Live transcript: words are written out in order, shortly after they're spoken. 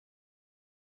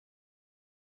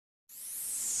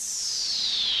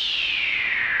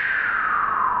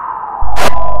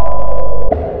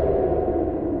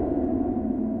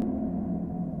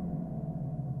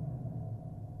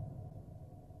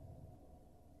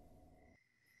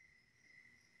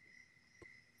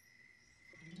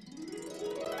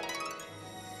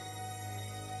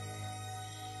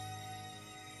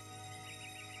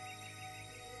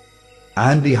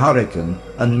Andy Hurricane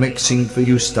and mixing for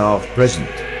you staff present.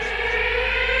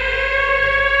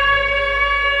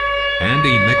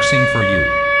 Andy mixing for you,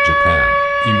 Japan,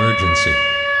 emergency.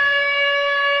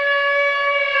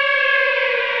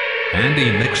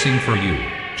 Andy mixing for you,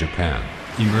 Japan,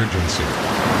 emergency.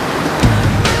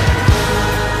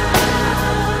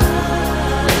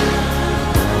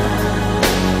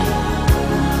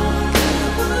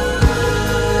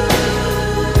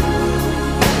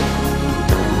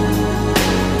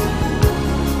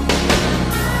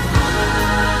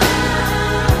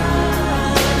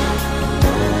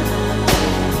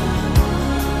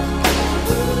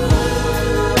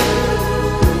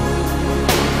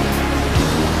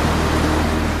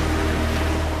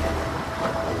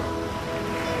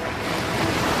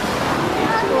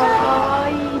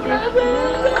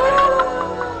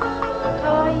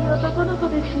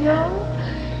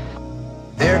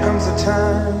 There comes a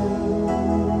time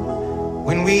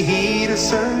when we heed a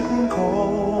certain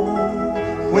call,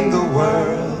 when the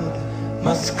world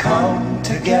must come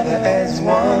together as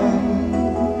one.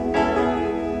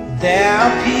 There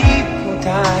are people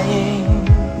dying.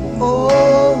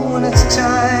 Oh, when it's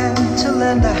time to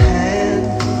lend a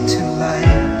hand to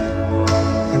life,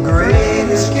 the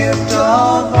greatest gift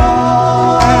of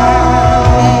all.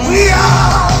 We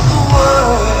are the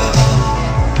world.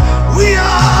 We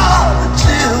are the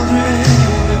children.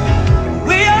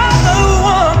 We are the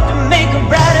one to make a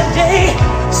brighter day.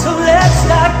 So let's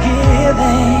start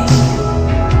giving.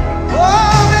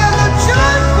 Oh, there's a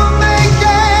choice we're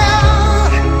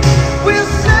making. We're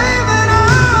saving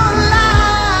our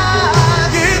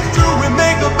lives. Get through and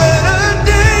make a better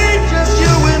day. Just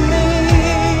you and me.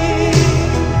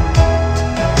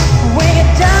 We get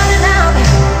down and out, and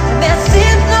there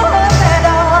seems no hope at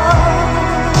all.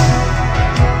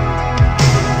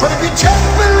 But if you just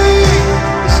believe,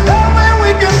 there's no way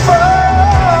we can fall.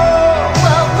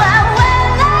 Well,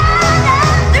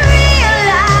 let's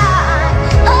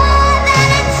realize, oh, that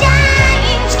a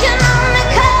change can only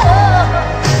come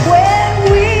When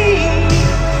we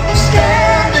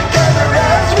stand together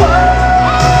as one.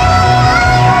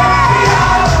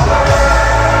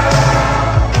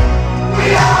 We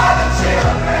are the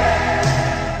children.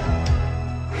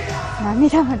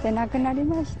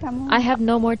 I have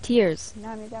no more tears.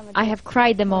 I have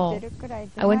cried them all.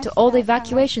 I went to all the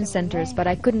evacuation centers, but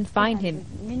I couldn't find him.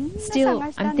 Still,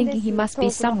 I'm thinking he must be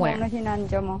somewhere.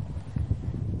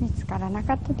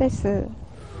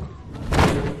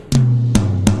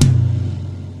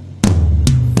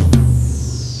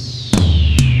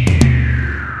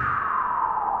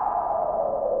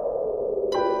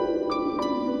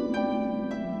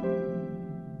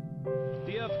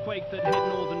 The earthquake that hit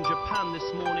northern Japan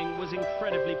this morning was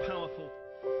incredibly powerful.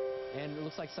 And it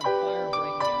looks like some fire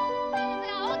breaking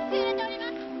out.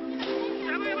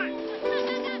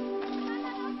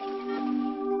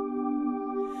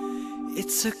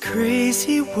 It's a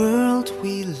crazy world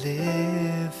we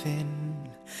live in.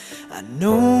 I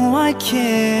know I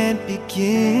can't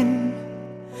begin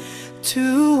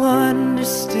to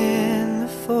understand the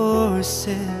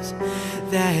forces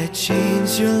that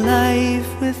change your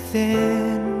life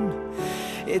within.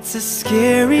 It's a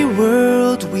scary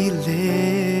world we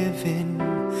live in.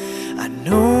 I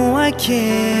know I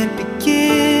can't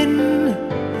begin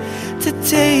to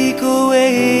take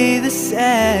away the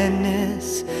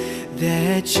sadness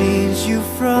that changed you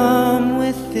from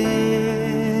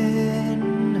within.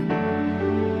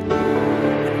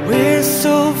 And we're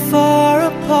so far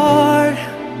apart,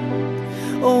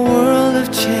 a world of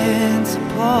chance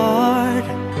apart.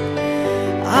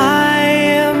 I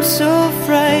am so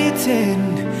frightened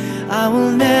I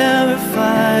will never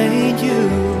find you.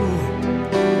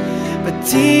 But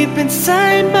deep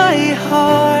inside my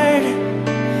heart,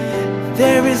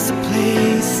 there is a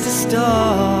place to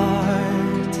start.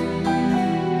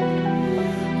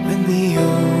 When the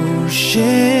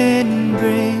ocean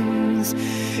brings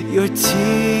your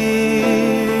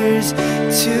tears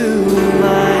to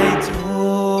my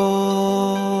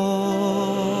door.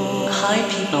 Hi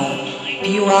people,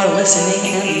 you are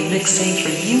listening and mixing for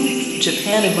you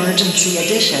Japan Emergency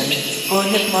Edition on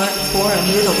Hitmark Forum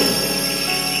Italy.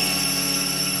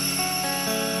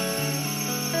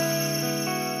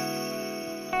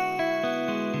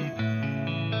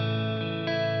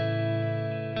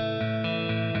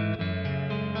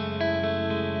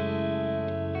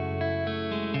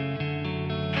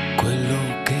 Quello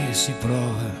che si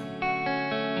prova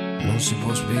non si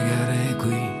può spiegare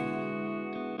qui.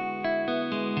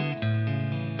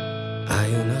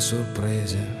 Hai una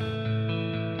sorpresa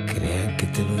che neanche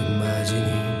te lo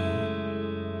immagini.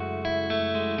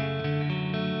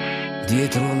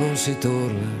 Dietro non si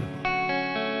torna,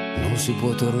 non si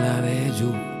può tornare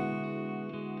giù.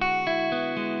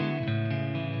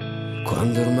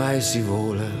 Quando ormai si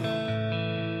vola,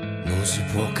 non si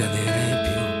può cadere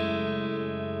più.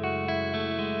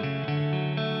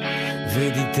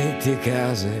 Vedi tetti e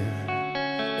case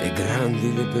e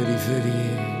grandi le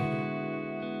periferie,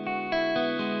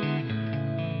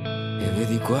 e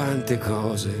vedi quante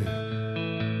cose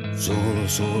sono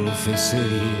solo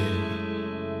fesserie.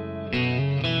 E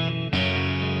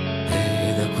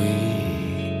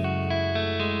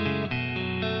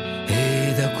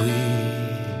da qui,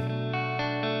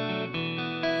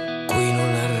 qui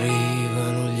non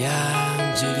arrivano gli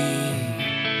angeli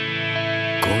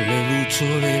con le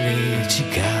lucciole e le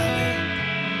cicale.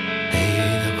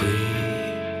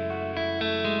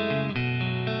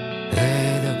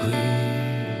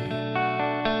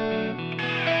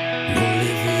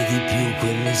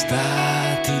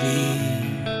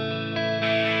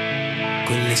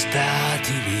 Quelle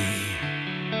estati lì.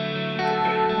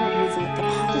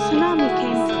 The tsunami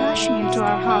came crashing into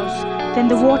our house. Then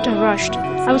the water rushed.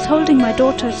 I was holding my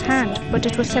daughter's hand, but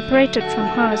it was separated from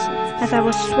hers as I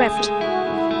was swept.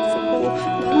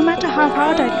 No matter how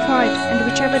hard I tried and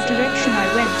whichever direction I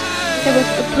went, there was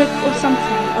a brick or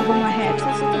something over my head.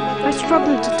 I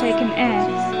struggled to take in air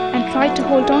and tried to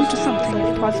hold on to something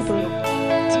if possible.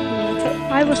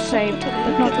 I was saved,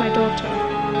 but not my daughter.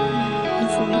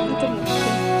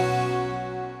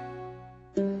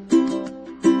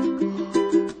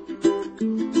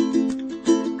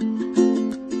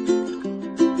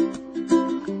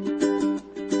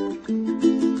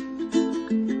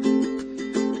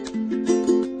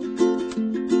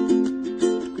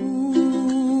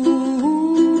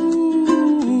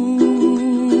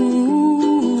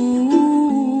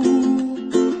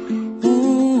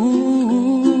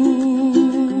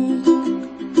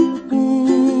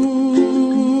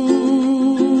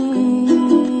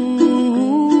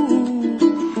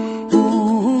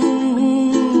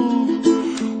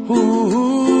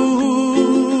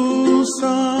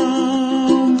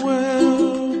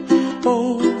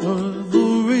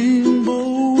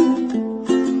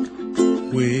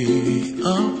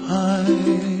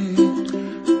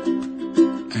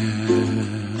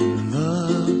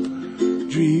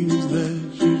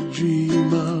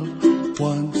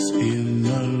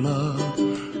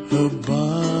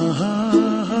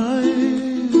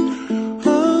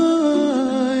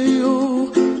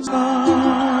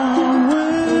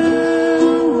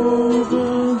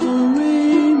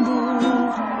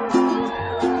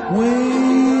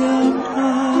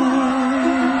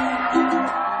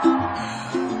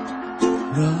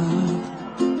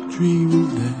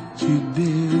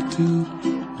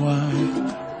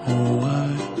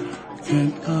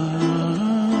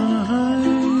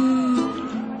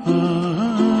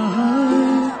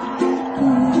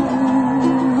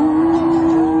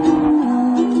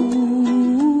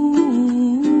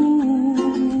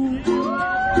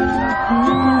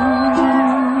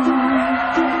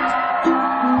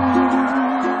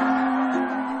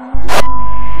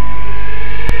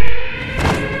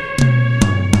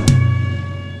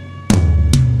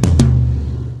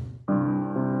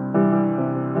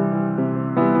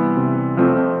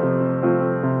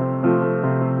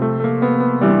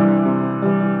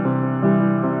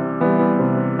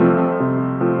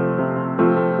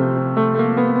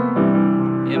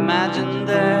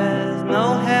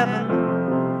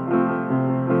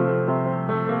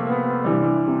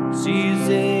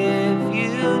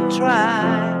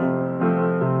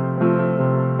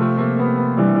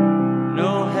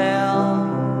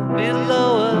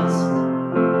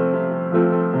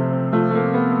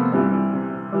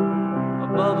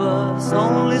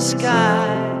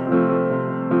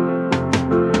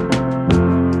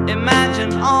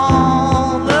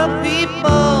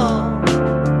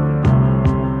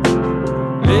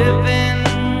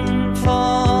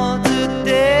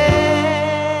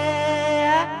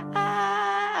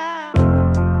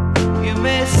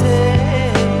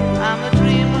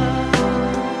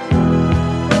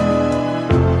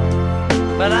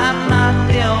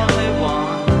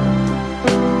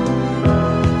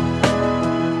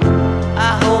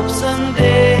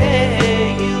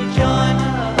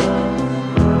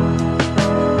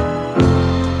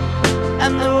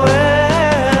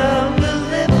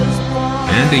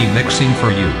 Mixing for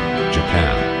you,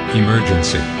 Japan,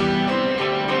 Emergency.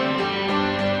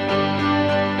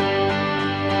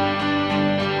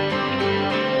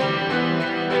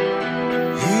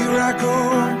 Here I go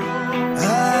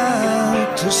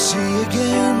out to sea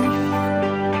again.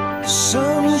 The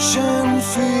sunshine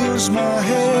fills my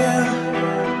hair,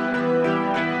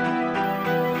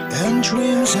 and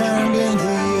dreams hang in the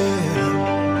air.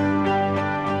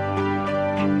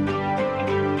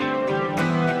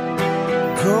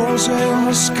 Chords in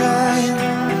the sky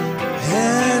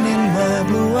and in my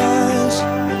blue eyes.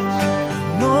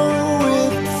 No,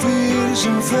 it feels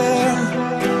unfair.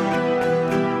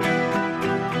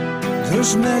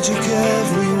 There's magic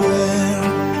everywhere.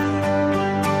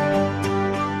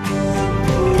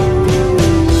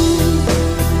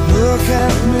 Look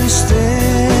at me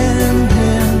standing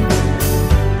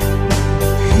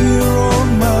here on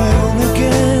my own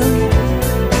again,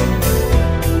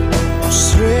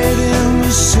 straight in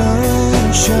the sunshine.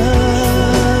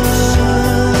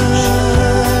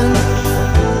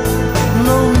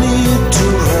 No need to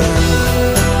run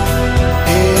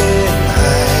and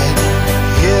hide.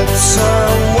 It's a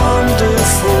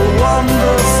wonderful,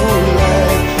 wonderful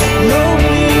life. No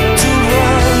need to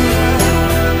run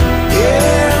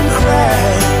and cry.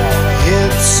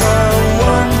 It's a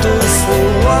wonderful,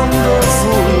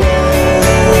 wonderful life.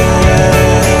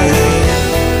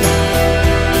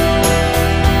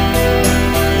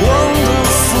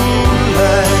 Wonderful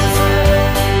life.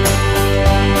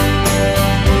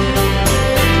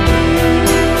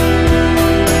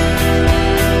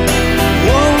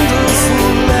 Wonderful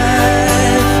life.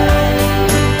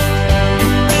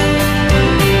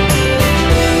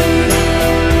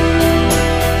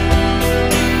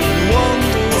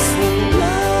 Wonderful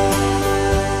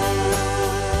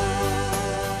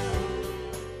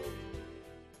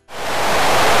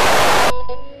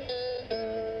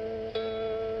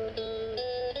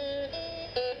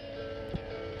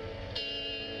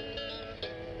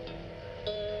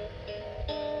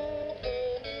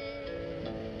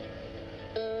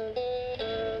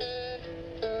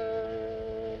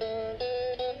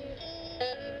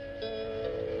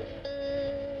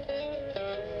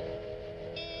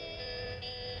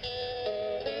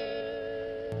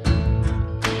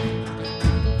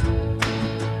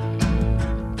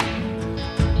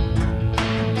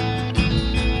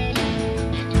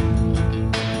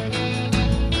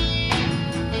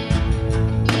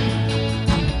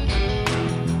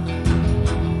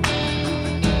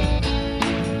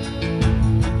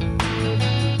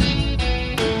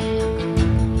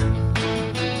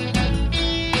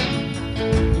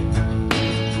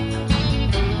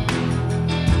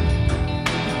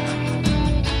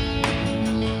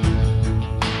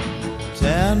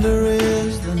tender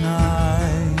is the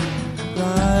night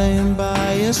lying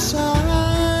by your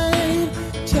side.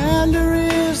 Tender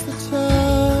is the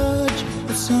touch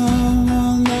of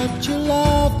someone that you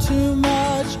love too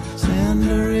much.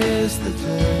 Tender is the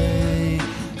day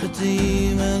the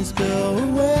demons go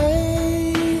away.